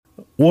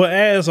Well,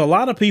 as a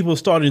lot of people are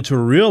starting to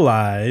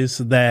realize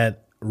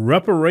that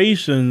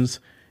reparations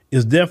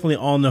is definitely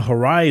on the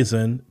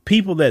horizon,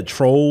 people that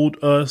trolled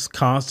us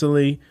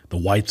constantly, the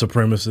white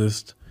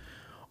supremacists,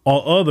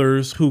 or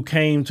others who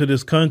came to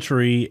this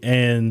country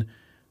and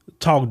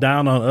talked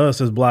down on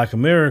us as Black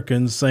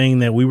Americans, saying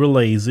that we were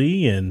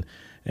lazy and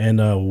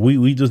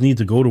we just need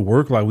to go to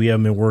work like we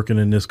haven't been working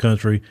in this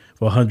country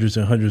for hundreds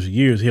and hundreds of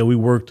years. Hell, we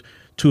worked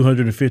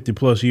 250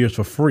 plus years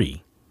for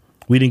free.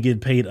 We didn't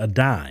get paid a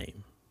dime.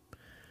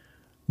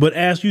 But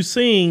as you're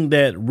seeing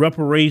that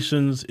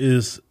reparations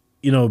is,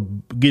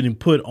 getting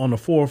put on the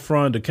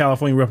forefront, the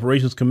California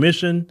Reparations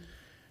Commission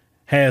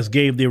has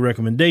gave their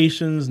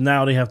recommendations.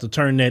 Now they have to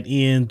turn that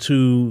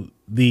into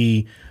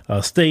the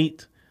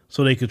state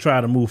so they could try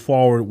to move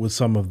forward with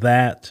some of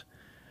that.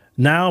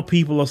 Now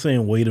people are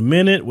saying, wait a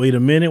minute.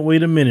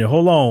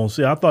 Hold on.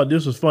 See, I thought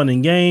this was fun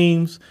and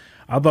games.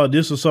 I thought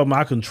this was something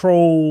I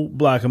control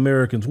Black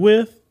Americans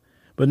with.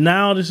 But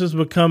now this is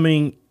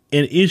becoming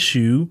an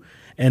issue.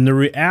 And the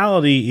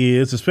reality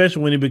is,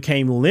 especially when it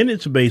became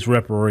lineage-based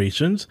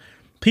reparations,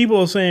 people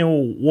are saying,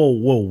 well,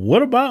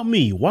 what about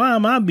me? Why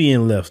am I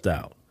being left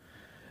out?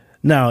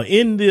 Now,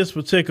 in this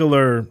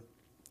particular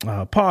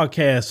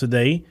podcast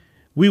today,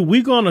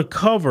 we're going to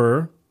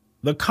cover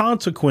the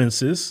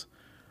consequences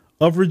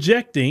of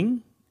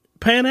rejecting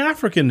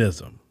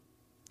Pan-Africanism.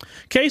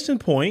 Case in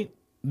point,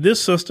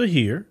 this sister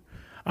here,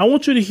 I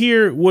want you to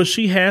hear what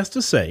she has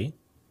to say.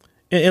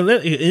 And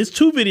it's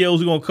 2 videos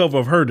we're going to cover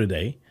of her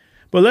today.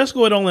 But let's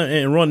go ahead on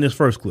and run this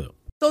first clip.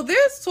 So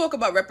there's talk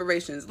about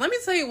reparations. Let me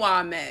tell you why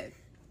I'm mad.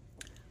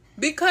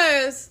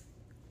 Because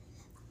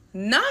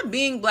not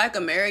being Black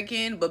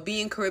American, but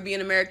being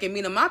Caribbean American,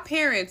 meaning my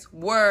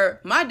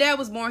dad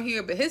was born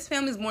here, but his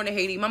family's born in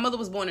Haiti. My mother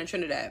was born in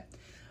Trinidad.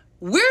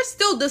 We're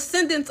still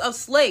descendants of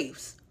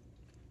slaves.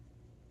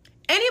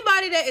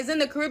 Anybody that is in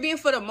the Caribbean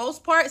for the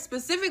most part,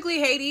 specifically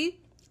Haiti,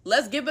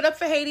 let's give it up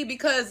for Haiti,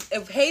 because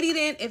if Haiti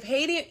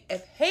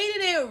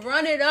didn't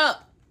run it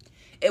up,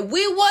 if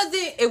we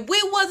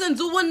wasn't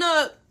doing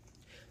the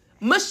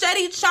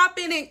machete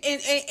chopping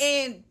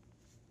and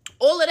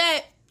all of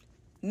that,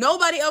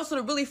 nobody else would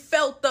have really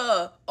felt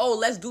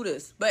let's do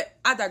this. But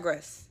I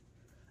digress.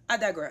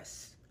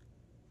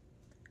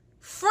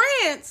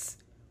 France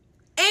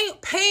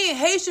ain't paying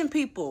Haitian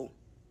people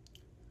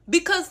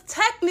because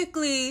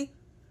technically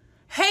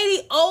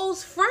Haiti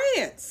owes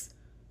France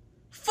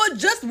for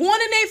just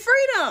wanting their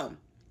freedom.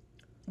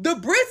 The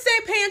Brits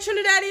ain't paying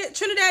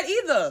Trinidad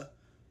either.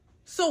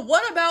 So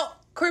what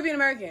about Caribbean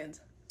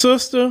Americans?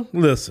 Sister,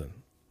 listen,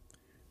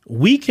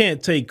 we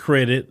can't take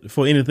credit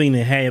for anything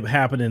that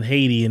happened in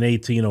Haiti in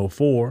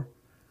 1804.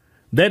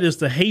 That is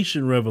the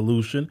Haitian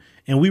Revolution,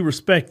 and we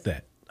respect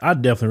that. I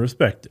definitely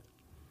respect it.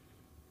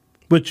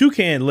 But you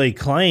can't lay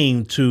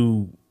claim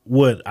to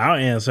what our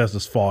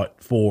ancestors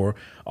fought for,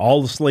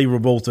 all the slave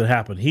revolts that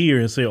happened here,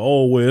 and say,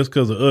 oh, well, it's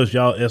because of us,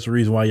 y'all, that's the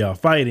reason why y'all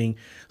fighting.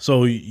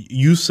 So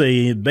you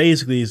say,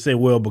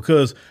 well,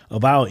 because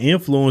of our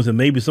influence and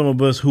maybe some of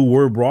us who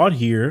were brought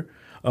here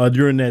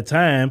during that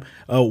time,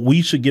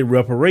 we should get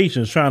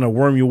reparations, trying to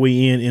worm your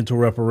way into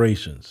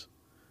reparations.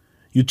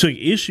 You took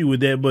issue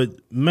with that, but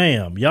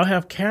ma'am, y'all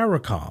have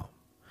CARICOM.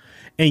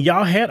 And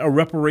y'all had a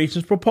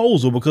reparations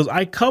proposal, because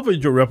I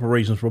covered your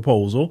reparations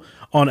proposal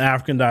on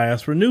African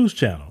Diaspora News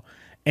Channel.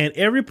 And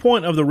every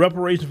point of the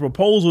reparations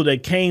proposal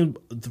that came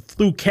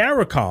through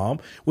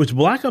CARICOM, which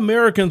Black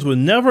Americans were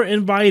never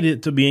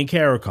invited to be in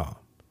CARICOM.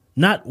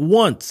 Not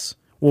once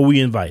were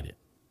we invited.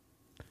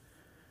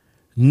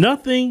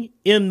 Nothing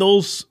in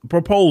those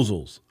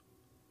proposals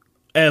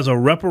as a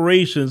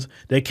reparations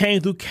that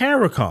came through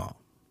CARICOM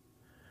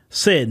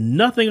said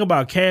nothing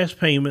about cash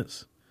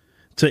payments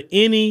to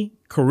any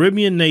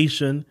Caribbean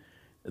nation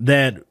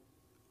that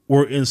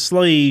were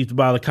enslaved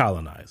by the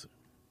colonizer.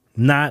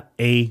 Not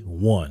a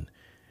one.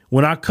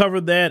 When I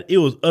covered that, it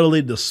was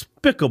utterly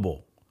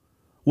despicable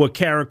what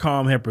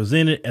CARICOM had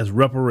presented as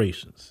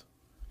reparations.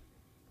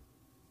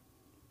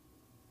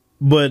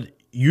 But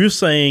you're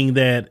saying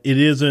that it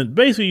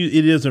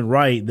isn't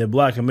right that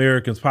Black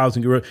Americans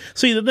possibly.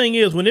 See, the thing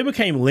is, when it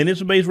became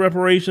lineage-based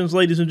reparations,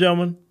 ladies and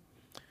gentlemen,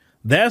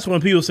 that's when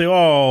people say,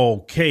 oh,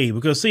 okay.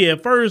 Because see,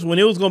 at first, when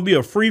it was going to be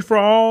a free for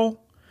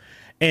all,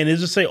 and it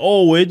just say,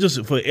 oh, it's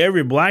just for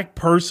every Black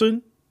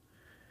person.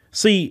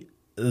 See,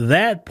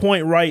 that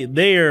point right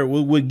there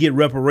would get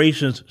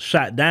reparations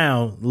shot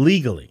down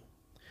legally.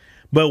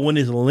 But when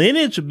it's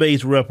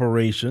lineage-based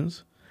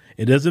reparations,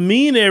 it doesn't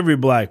mean every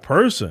Black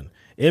person.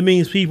 It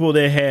means people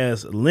that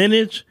has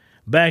lineage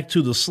back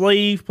to the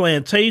slave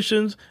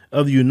plantations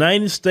of the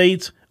United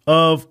States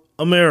of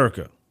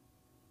America.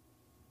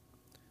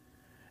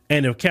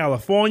 And if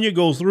California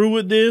goes through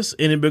with this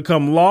and it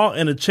become law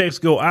and the checks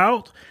go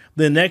out,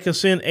 then that can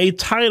send a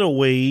tidal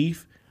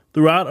wave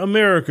throughout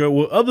America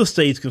where other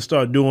states can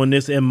start doing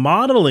this and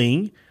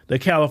modeling the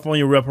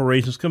California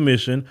Reparations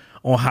Commission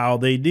on how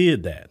they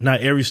did that. Now,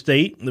 every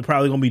state, they're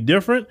probably going to be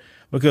different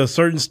because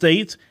certain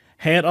states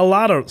had a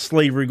lot of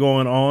slavery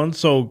going on.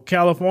 So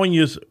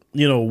California's,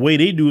 way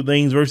they do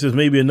things versus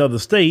maybe another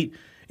state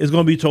is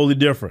going to be totally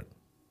different.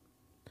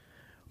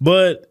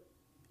 But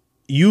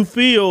you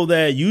feel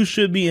that you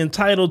should be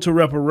entitled to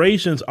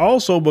reparations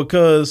also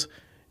because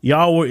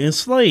y'all were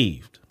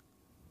enslaved.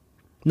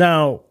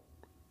 Now,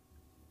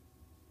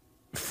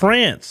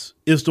 France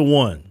is the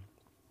one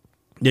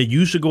that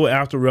you should go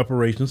after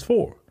reparations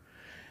for.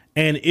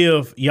 And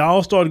if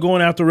y'all start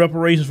going after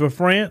reparations for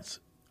France,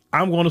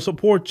 I'm going to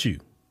support you.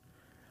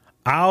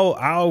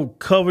 I'll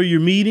cover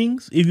your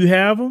meetings if you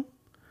have them.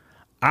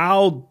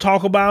 I'll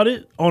talk about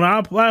it on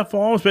our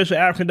platform, especially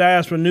African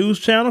Diaspora News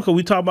channel, because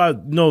we talk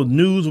about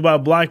news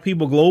about black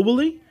people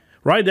globally,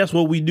 right? That's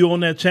what we do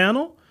on that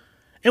channel.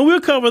 And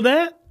we'll cover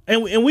that.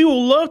 And we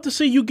will love to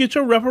see you get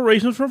your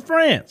reparations from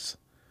France.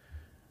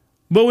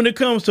 But when it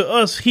comes to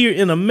us here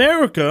in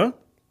America,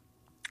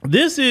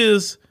 this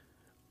is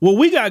what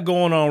we got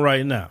going on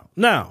right now.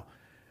 Now,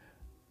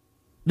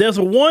 there's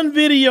one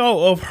video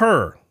of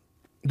her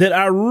that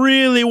I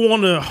really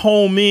want to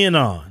home in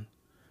on,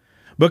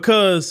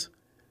 because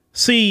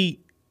see,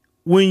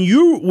 when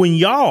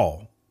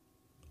y'all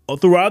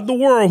throughout the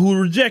world who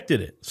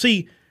rejected it,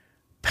 see,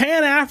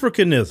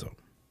 Pan-Africanism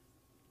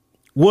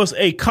was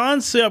a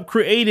concept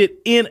created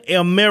in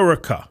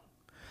America,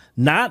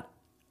 not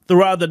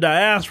throughout the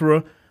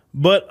diaspora,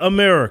 but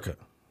America.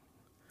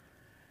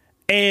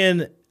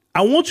 And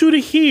I want you to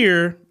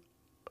hear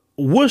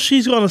what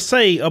she's going to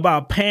say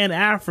about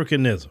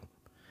Pan-Africanism.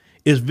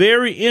 It's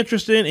very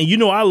interesting.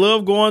 And I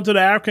love going to the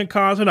African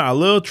continent. I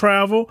love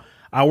travel.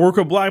 I work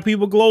with black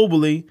people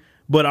globally,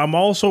 but I'm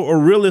also a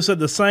realist at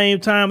the same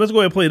time. Let's go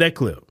ahead and play that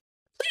clip.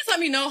 Please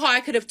let me know how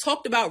I could have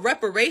talked about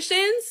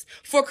reparations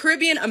for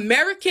Caribbean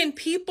American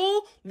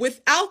people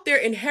without there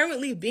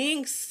inherently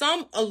being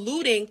some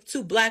alluding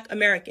to black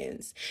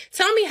Americans.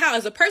 Tell me how,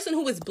 as a person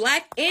who is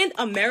black and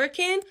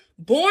American,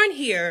 born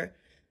here,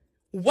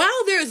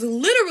 while there's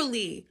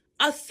literally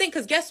a thing,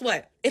 because guess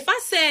what? If I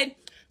said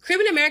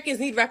Caribbean Americans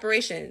need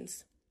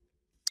reparations,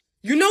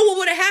 you know what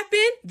would have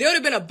happened? There would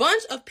have been a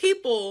bunch of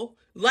people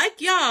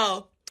like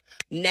y'all.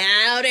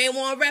 Now they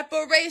want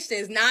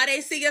reparations. Now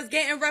they see us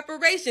getting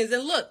reparations.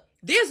 And look,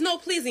 there's no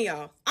pleasing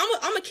y'all. I'm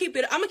gonna keep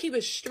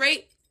it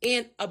straight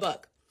in a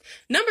buck.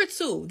 Number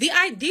two, the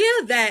idea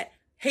that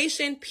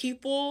Haitian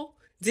people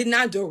did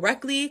not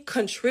directly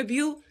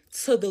contribute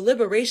to the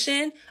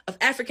liberation of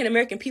African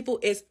American people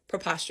is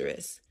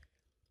preposterous.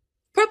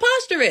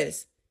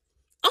 Preposterous.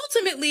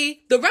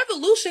 Ultimately, the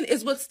revolution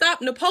is what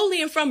stopped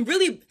Napoleon from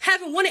really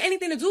having wanted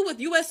anything to do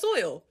with U.S.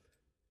 soil.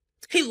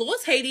 He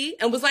lost Haiti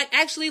and was like,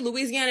 actually,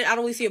 Louisiana, I don't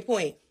really see a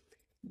point.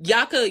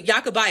 Y'all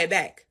could buy it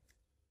back.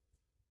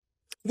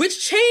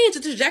 Which changed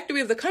the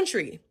trajectory of the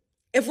country.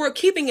 If we're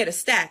keeping it a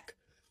stack,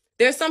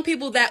 there are some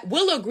people that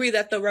will agree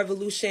that the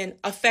revolution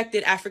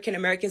affected African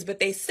Americans, but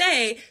they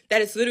say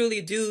that it's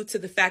literally due to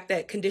the fact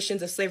that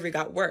conditions of slavery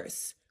got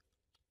worse.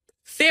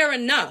 Fair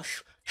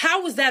enough.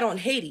 How was that on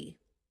Haiti?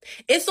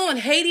 It's on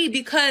Haiti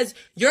because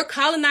your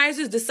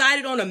colonizers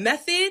decided on a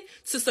method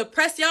to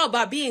suppress y'all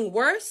by being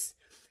worse.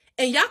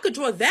 And y'all could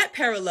draw that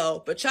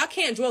parallel, but y'all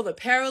can't draw the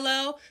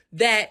parallel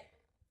that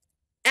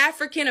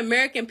African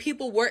American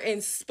people were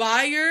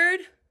inspired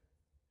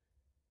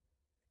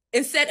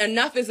and said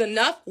enough is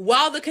enough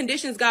while the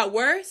conditions got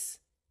worse.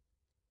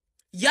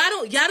 Y'all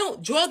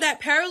don't draw that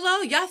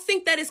parallel. Y'all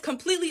think that is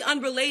completely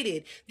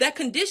unrelated. That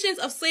conditions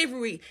of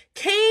slavery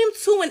came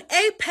to an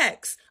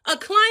apex, a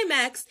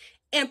climax,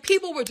 and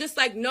people were just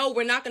like, no,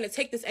 we're not going to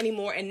take this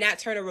anymore. And Nat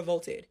Turner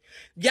revolted.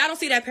 Y'all don't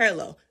see that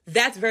parallel.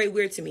 That's very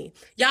weird to me.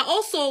 Y'all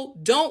also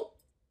don't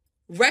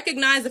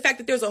recognize the fact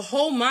that there's a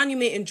whole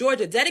monument in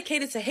Georgia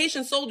dedicated to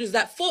Haitian soldiers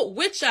that fought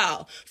with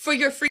y'all for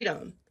your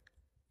freedom.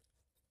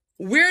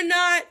 We're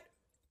not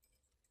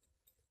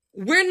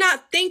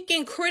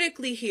thinking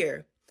critically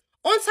here.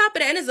 On top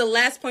of that, and this is the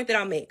last point that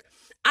I'll make.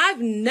 I've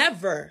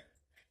never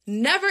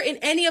in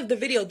any of the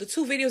videos, the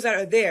two videos that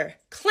are there,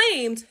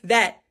 claimed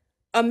that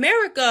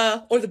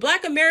America or the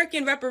Black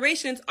American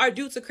reparations are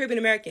due to Caribbean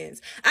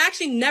Americans. I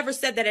actually never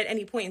said that at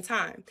any point in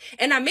time.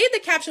 And I made the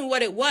caption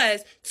what it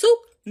was to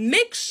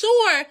make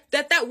sure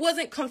that that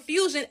wasn't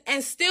confusion,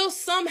 and still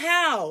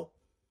somehow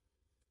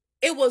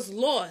it was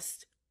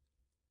lost.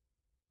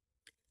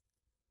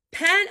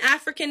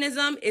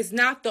 Pan-Africanism is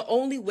not the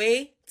only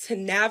way to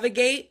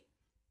navigate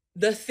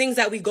the things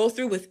that we go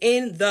through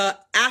within the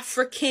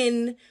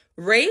African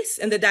race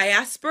and the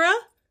diaspora.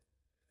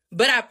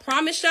 But I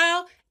promise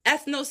y'all,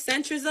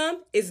 ethnocentrism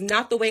is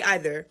not the way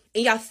either.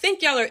 And y'all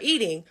think y'all are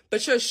eating,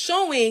 but you're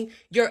showing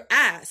your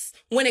ass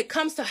when it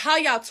comes to how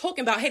y'all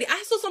talking about Haiti.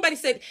 I saw somebody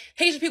said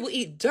Haitian people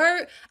eat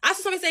dirt. I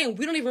saw somebody saying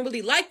we don't even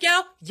really like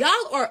y'all.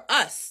 Y'all are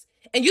us.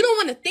 And you don't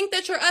want to think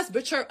that you're us,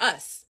 but you're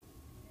us.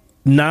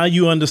 Now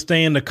you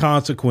understand the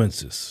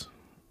consequences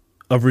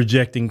of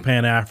rejecting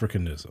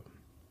Pan-Africanism.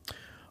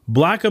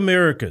 Black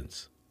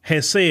Americans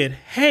have said,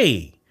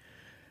 hey,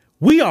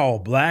 we all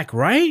black,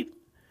 right?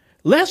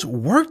 Let's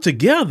work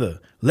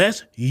together.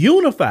 Let's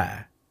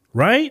unify,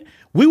 right?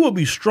 We will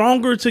be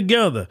stronger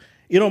together.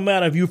 It don't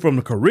matter if you're from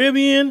the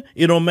Caribbean.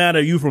 It don't matter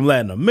if you're from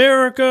Latin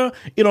America.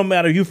 It don't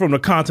matter if you're from the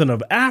continent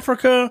of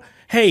Africa.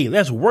 Hey,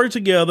 let's work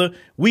together.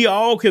 We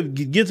all could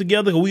get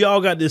together because we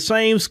all got the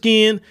same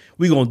skin.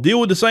 We're going to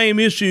deal with the same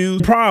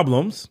issues,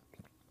 problems.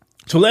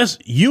 So let's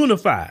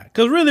unify,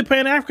 because really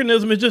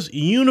Pan-Africanism is just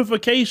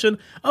unification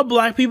of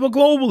black people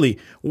globally,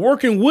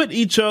 working with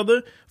each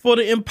other for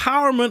the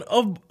empowerment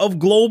of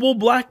global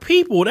black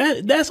people.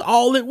 That's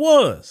all it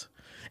was.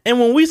 And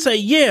when we say,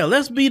 yeah,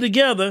 let's be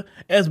together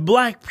as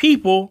black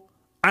people,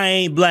 I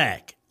ain't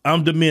black,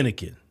 I'm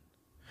Dominican.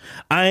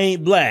 I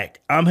ain't black,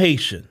 I'm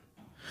Haitian.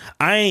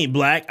 I ain't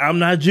black, I'm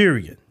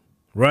Nigerian,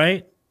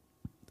 right?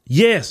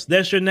 Yes,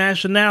 that's your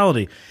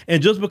nationality.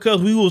 And just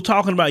because we was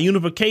talking about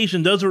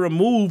unification doesn't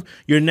remove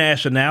your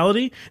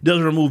nationality,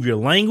 doesn't remove your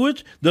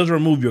language, doesn't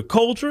remove your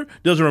culture,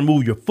 doesn't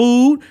remove your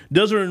food,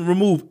 doesn't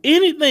remove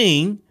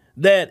anything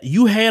that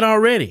you had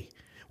already.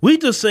 We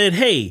just said,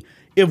 hey,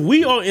 if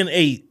we are in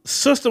a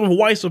system of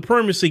white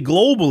supremacy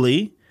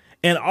globally,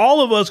 and all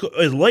of us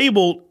is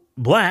labeled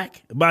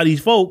black by these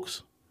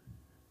folks,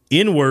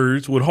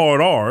 N-words with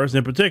hard R's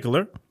in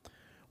particular,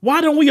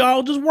 why don't we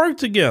all just work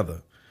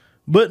together?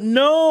 But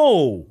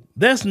no,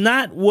 that's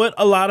not what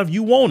a lot of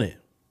you wanted.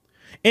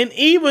 And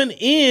even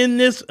in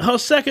her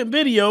second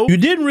video, you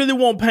didn't really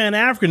want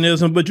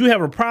Pan-Africanism, but you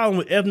have a problem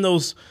with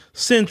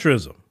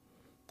ethnocentrism.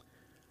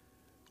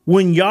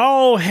 When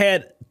y'all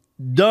had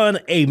done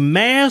a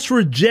mass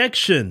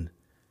rejection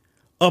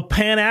of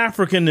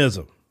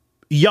Pan-Africanism,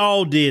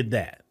 y'all did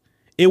that.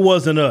 It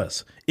wasn't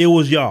us. It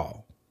was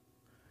y'all.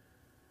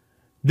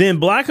 Then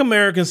Black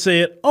Americans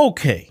said,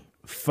 okay,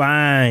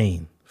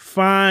 fine.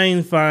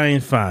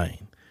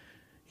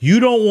 You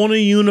don't want to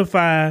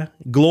unify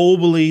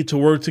globally to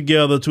work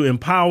together to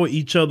empower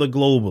each other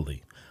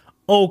globally.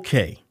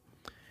 Okay.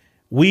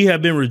 We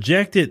have been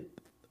rejected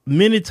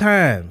many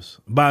times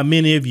by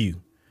many of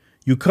you.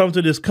 You come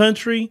to this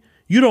country,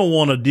 you don't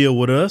want to deal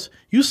with us.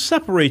 You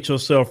separate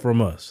yourself from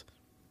us.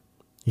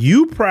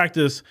 You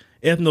practice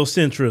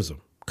ethnocentrism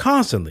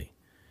constantly.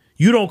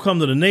 You don't come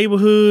to the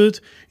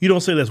neighborhoods. You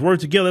don't say, let's work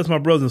together. That's my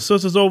brothers and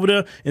sisters over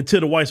there, until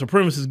the white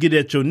supremacists get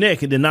at your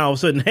neck. And then all of a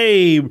sudden,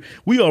 hey,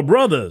 we are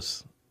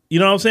brothers. You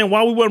know what I'm saying?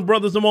 Why we weren't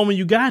brothers the moment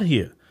you got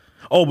here?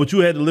 Oh, but you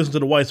had to listen to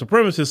the white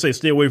supremacists say,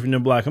 stay away from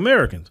them black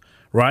Americans,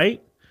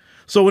 right?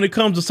 So when it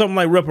comes to something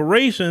like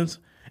reparations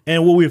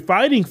and what we're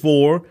fighting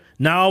for,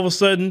 now all of a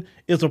sudden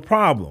it's a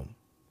problem.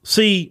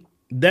 See,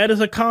 that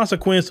is a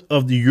consequence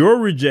of your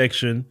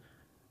rejection.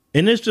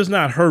 And it's just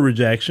not her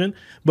rejection,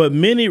 but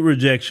many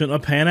rejection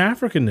of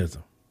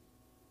Pan-Africanism.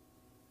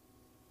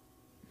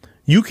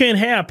 You can't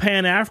have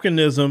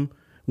Pan-Africanism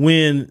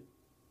when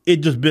it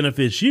just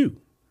benefits you.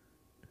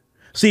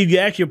 See, if you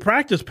actually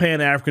practice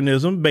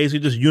Pan-Africanism, basically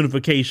just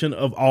unification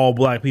of all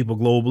black people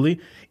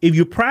globally, if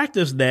you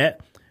practice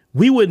that,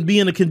 we wouldn't be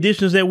in the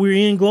conditions that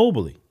we're in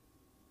globally.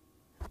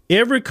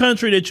 Every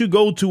country that you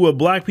go to where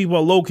black people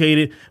are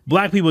located,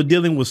 black people are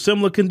dealing with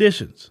similar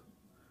conditions.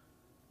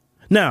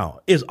 Now,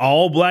 is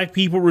all black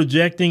people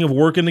rejecting of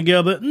working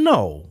together?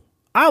 No,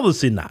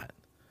 obviously not.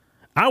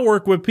 I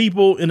work with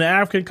people in the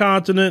African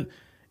continent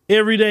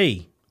every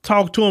day,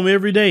 talk to them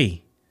every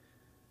day.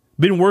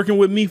 Been working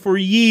with me for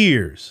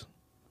years.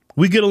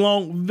 We get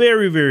along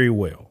very, very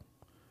well.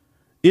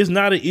 It's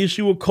not an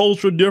issue of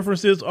cultural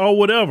differences or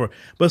whatever.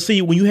 But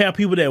see, when you have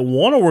people that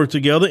want to work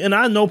together, and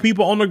I know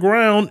people on the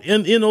ground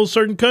in those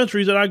certain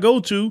countries that I go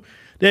to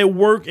that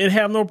work and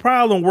have no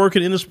problem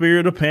working in the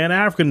spirit of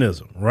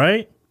Pan-Africanism,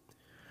 right?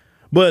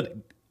 But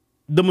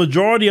the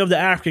majority of the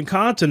African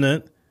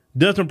continent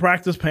doesn't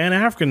practice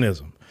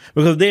Pan-Africanism,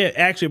 because if they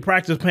actually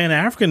practice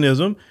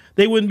Pan-Africanism,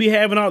 they wouldn't be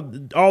having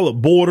all the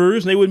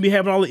borders. They wouldn't be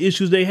having all the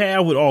issues they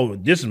have with, oh,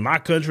 this is my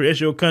country, that's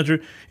your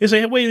country. They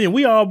say, hey, wait a minute,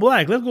 we all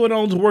black. Let's go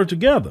on to work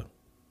together,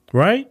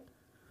 right?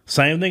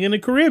 Same thing in the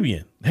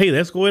Caribbean. Hey,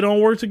 let's go ahead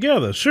and work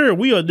together. Sure,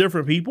 we are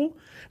different people,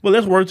 but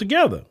let's work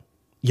together.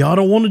 Y'all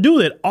don't want to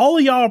do that. All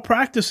of y'all are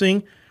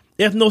practicing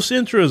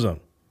ethnocentrism.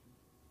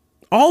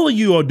 All of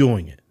you are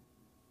doing it.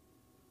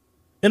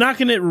 And I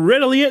can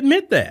readily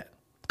admit that,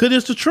 because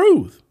it's the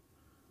truth.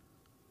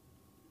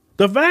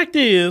 The fact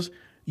is,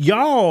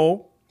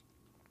 y'all,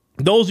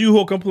 those of you who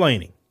are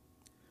complaining,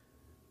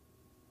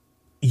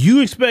 you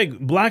expect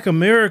black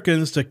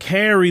Americans to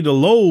carry the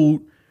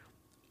load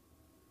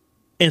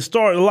and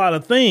start a lot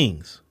of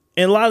things.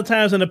 And a lot of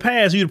times in the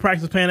past, you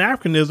practice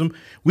Pan-Africanism,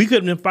 we could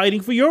have been fighting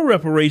for your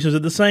reparations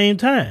at the same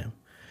time.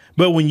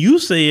 But when you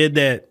said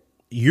that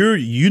you're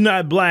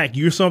not black,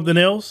 you're something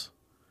else,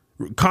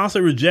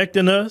 constantly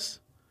rejecting us,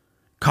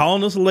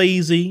 calling us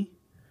lazy,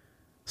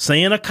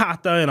 saying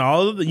akata and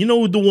all of the,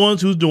 the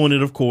ones who's doing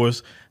it, of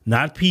course,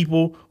 not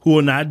people who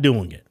are not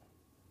doing it.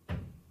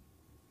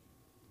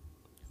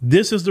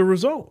 This is the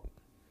result.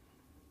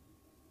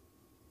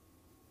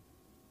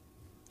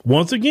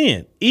 Once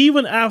again,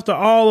 even after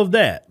all of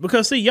that,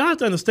 because see, y'all have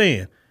to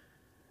understand,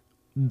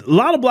 a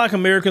lot of black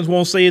Americans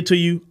won't say it to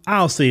you.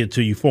 I'll say it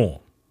to you for them.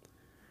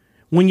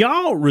 When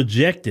y'all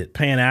rejected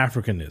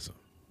Pan-Africanism,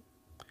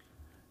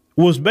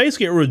 it was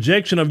basically a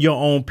rejection of your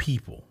own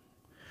people.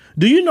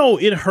 Do you know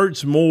it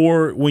hurts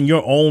more when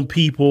your own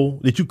people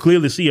that you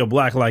clearly see are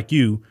black like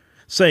you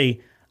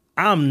say,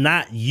 I'm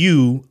not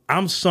you,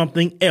 I'm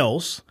something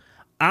else.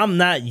 I'm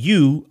not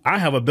you. I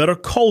have a better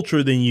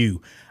culture than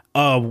you.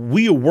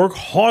 We work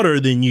harder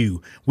than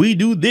you. We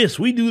do this,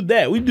 we do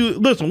that.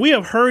 Listen, we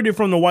have heard it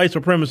from the white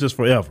supremacists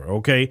forever,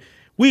 okay?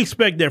 We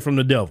expect that from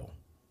the devil.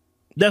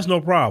 That's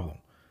no problem.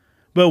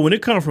 But when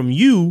it comes from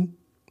you,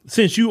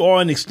 since you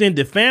are an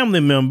extended family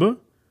member,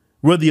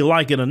 whether you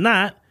like it or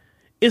not,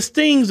 it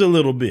stings a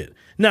little bit.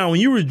 Now, when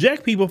you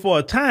reject people for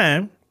a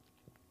time,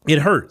 it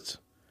hurts.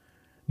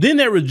 Then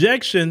that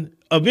rejection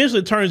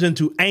eventually turns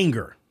into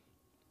anger.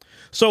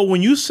 So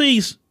when you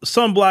see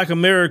some black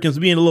Americans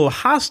being a little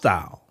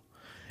hostile,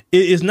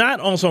 it's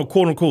not on some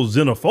quote unquote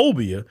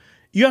xenophobia.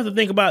 You have to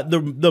think about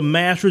the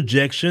mass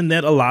rejection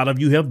that a lot of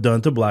you have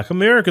done to black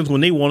Americans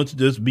when they wanted to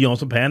just be on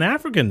some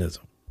Pan-Africanism.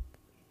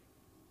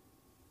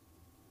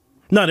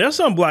 Now, there's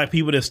some black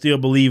people that still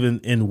believe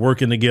in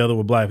working together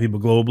with black people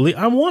globally.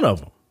 I'm one of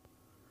them.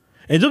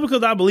 And just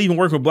because I believe in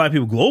working with black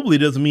people globally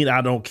doesn't mean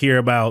I don't care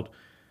about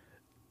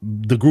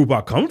the group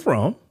I come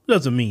from.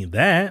 Doesn't mean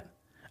that.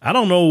 I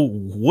don't know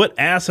what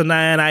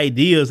asinine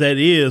ideas that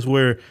is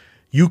where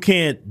you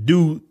can't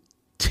do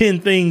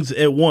 10 things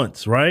at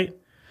once, right?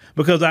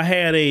 Because I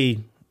had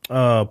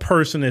a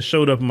person that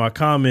showed up in my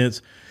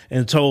comments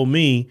and told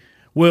me,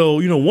 well,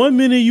 1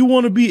 minute you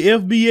want to be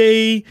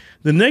FBA,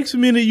 the next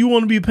minute you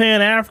want to be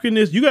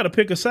Pan-Africanist, you got to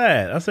pick a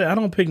side. I said, I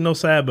don't pick no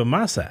side but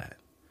my side,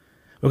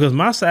 because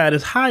my side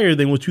is higher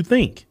than what you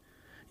think.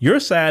 Your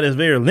side is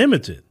very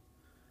limited.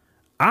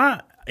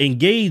 I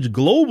engage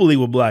globally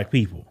with black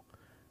people.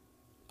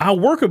 I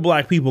work with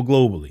black people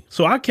globally,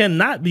 so I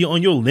cannot be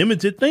on your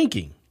limited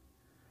thinking.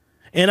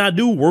 And I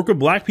do work with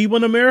black people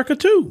in America,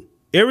 too,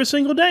 every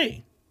single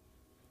day.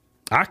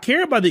 I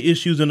care about the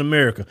issues in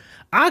America.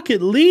 I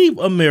could leave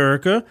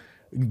America,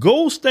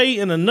 go stay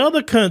in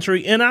another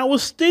country, and I would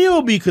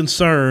still be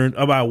concerned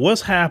about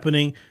what's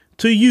happening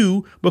to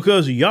you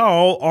because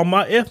y'all are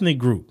my ethnic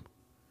group.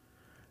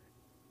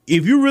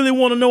 If you really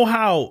want to know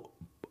how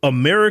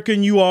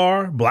American you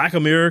are, black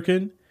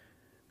American,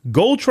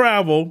 go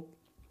travel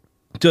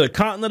to the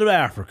continent of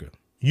Africa.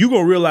 You're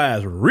going to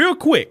realize real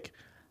quick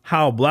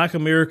how black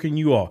American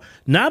you are.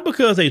 Not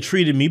because they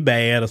treated me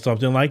bad or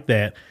something like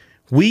that.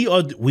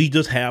 We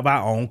just have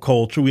our own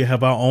culture. We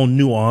have our own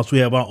nuance. We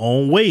have our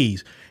own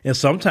ways. And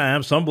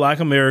sometimes some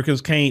black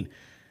Americans can't,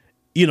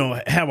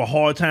 have a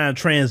hard time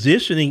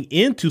transitioning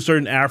into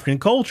certain African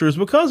cultures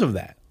because of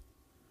that.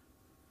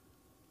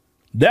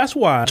 That's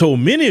why I told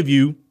many of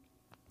you,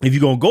 if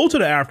you're going to go to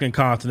the African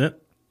continent,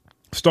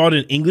 start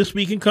in English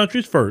speaking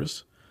countries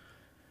first.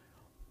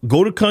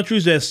 Go to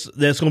countries that's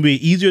going to be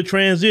an easier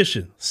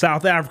transition.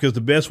 South Africa is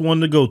the best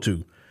one to go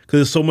to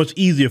because it's so much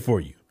easier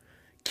for you.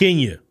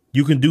 Kenya,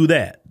 you can do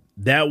that.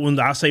 That one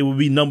I say would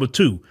be number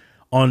 2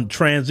 on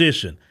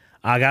transition.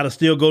 I got to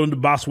still go to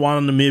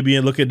Botswana, Namibia,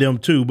 and look at them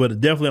too.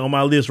 But definitely on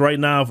my list right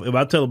now, if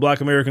I tell a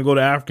black American go to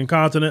the African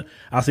continent,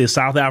 I say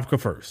South Africa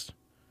first,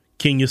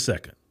 Kenya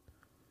second.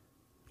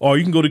 Or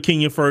you can go to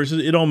Kenya first.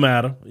 It don't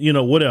matter,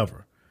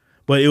 whatever.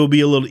 But it will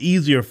be a little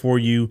easier for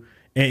you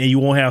and you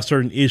won't have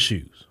certain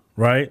issues,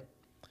 right?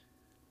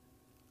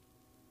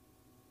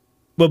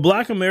 But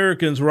black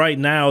Americans right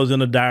now is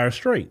in a dire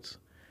straits.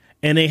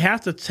 And they have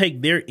to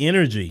take their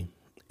energy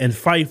and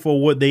fight for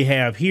what they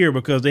have here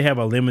because they have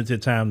a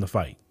limited time to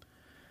fight.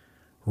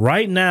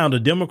 Right now, the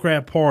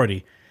Democrat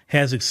Party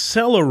has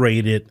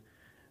accelerated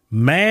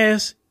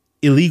mass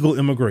illegal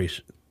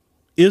immigration.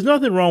 There's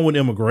nothing wrong with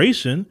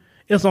immigration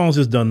as long as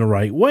it's done the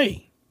right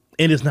way.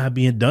 And it's not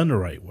being done the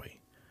right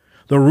way.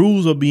 The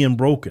rules are being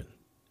broken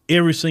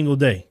every single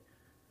day.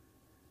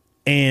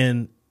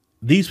 And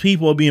these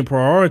people are being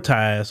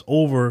prioritized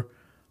over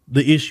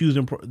the issues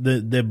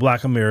that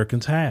black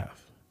Americans have.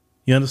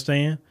 You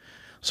understand?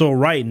 So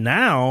right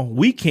now,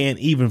 we can't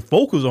even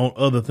focus on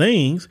other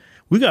things.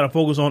 We got to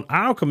focus on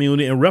our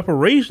community, and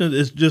reparations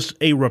is just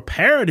a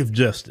reparative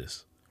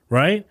justice,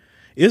 right?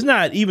 It's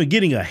not even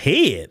getting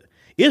ahead.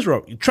 It's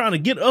trying to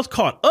get us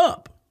caught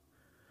up.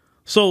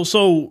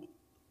 So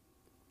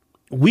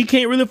we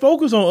can't really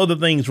focus on other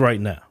things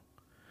right now.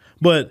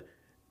 But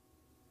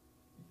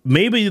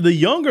maybe the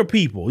younger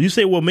people, you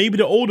say, well, maybe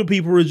the older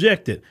people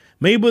reject it.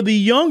 Maybe the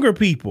younger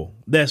people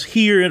that's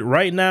here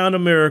right now in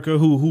America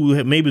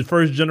who maybe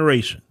first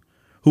generation,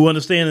 who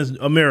understand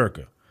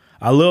America.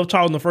 I love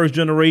talking to first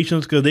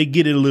generations because they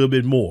get it a little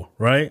bit more,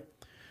 right?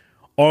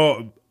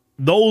 Or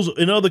those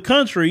in other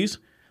countries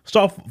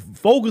start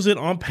focusing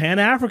on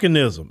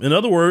Pan-Africanism. In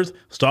other words,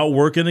 start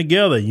working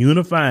together,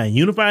 unifying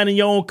in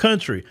your own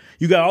country.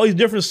 You got all these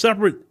different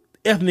separate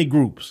ethnic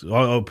groups,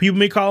 or people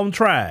may call them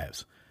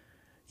tribes.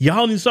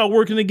 Y'all need to start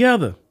working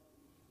together.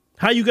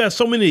 How you got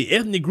so many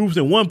ethnic groups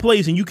in one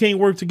place and you can't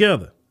work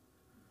together?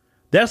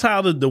 That's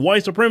how the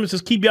white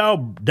supremacists keep y'all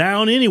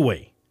down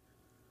anyway.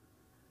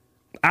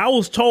 I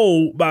was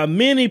told by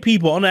many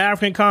people on the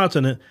African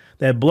continent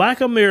that black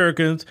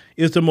Americans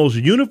is the most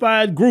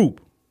unified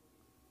group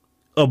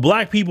of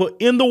black people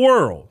in the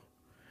world.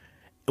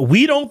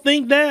 We don't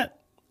think that.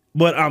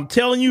 But I'm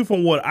telling you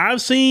from what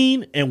I've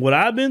seen and what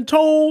I've been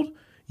told,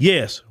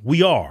 yes,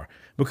 we are.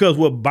 Because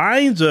what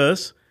binds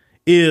us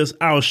is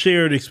our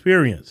shared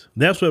experience.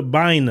 That's what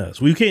binds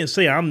us. We can't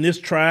say I'm this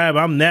tribe,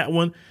 I'm that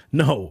one.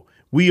 No,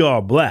 we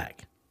are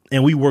black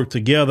and we work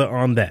together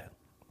on that.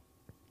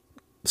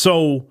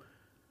 So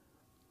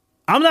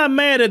I'm not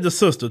mad at the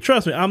sister.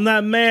 Trust me, I'm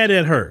not mad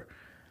at her.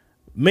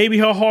 Maybe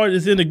her heart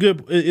is in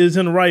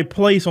the right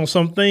place on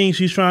some things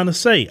she's trying to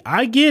say.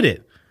 I get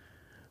it.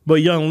 But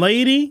young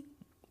lady,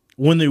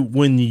 when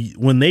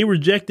they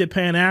rejected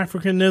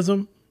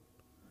Pan-Africanism,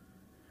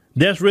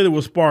 that's really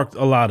what sparked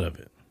a lot of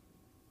it.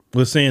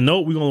 Was saying,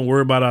 no, we're going to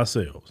worry about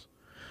ourselves.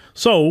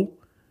 So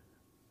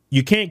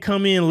you can't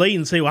come in late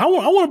and say, well,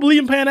 I want to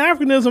believe in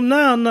Pan-Africanism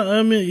now. No,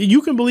 I mean,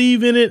 you can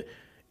believe in it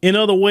in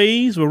other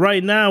ways, but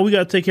right now we got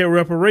to take care of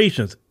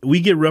reparations.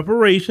 We get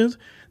reparations,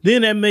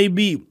 then that may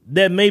be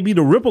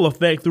the ripple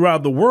effect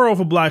throughout the world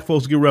for black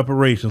folks to get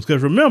reparations.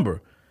 Because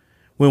remember,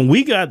 when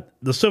we got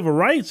the civil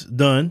rights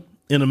done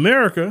in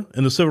America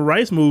in the civil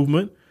rights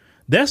movement,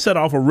 that set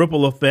off a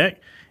ripple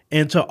effect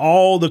into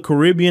all the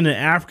Caribbean and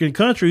African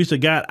countries that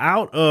got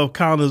out of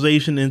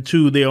colonization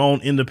into their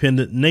own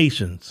independent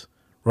nations,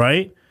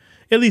 right?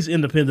 At least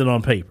independent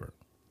on paper.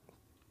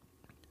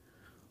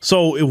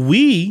 So if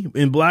we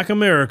in Black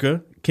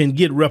America can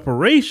get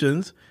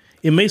reparations,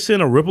 it may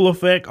send a ripple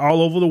effect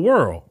all over the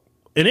world.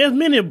 And as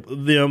many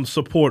of them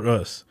support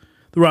us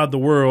throughout the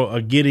world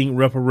are getting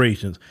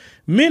reparations.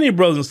 Many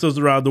brothers and sisters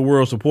throughout the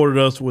world supported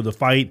us with the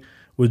fight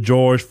with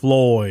George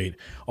Floyd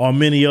or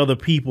many other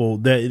people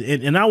that,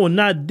 and I will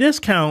not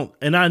discount,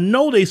 and I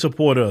know they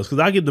support us because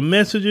I get the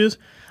messages.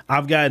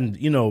 I've gotten,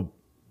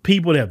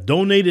 people that have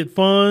donated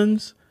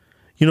funds,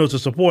 to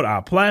support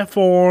our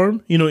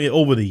platform,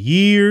 over the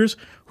years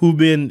who've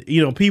been,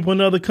 people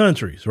in other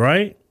countries,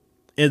 right?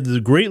 And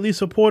to greatly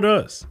support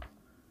us.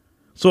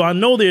 So I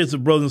know there's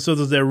brothers and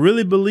sisters that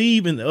really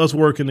believe in us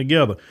working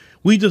together.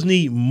 We just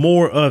need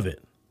more of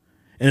it.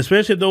 And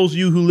especially those of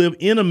you who live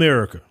in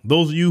America,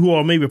 those of you who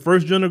are maybe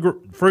first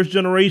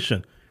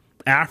generation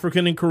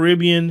African and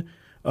Caribbean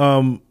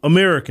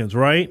Americans,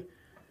 right?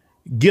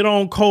 Get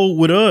on code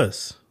with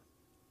us.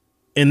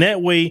 And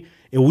that way,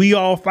 if we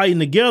all fighting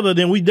together,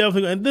 then we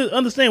definitely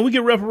understand we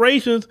get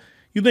reparations.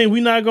 You think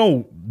we're not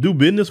going to do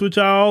business with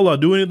y'all or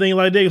do anything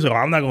like that? So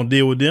I'm not going to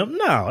deal with them.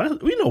 No,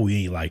 we know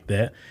we ain't like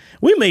that.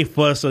 We may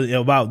fuss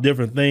about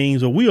different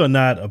things, or we are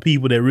not a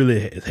people that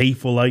really is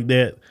hateful like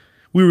that.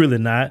 We really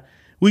not.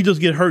 We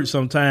just get hurt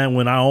sometimes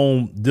when our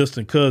own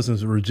distant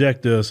cousins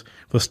reject us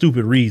for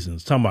stupid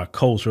reasons. Talking about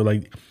culture,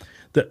 like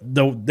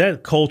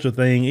that culture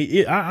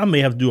thing. I may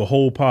have to do a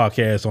whole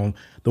podcast on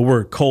the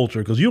word culture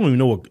because you don't even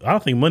know what. I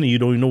think you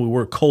don't even know what the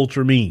word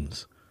culture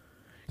means.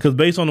 Because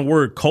based on the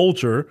word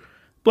culture,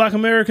 Black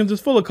Americans is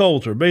full of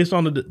culture based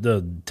on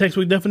the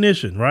textbook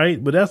definition,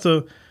 right? But that's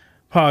a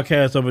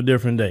podcast of a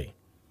different day.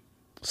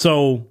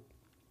 So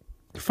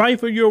fight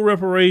for your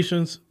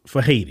reparations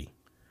for Haiti,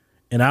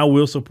 and I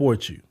will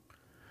support you.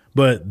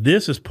 But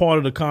this is part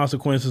of the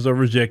consequences of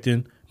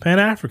rejecting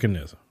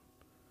Pan-Africanism.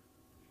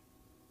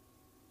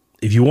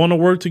 If you want to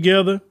work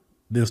together,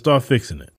 then start fixing it.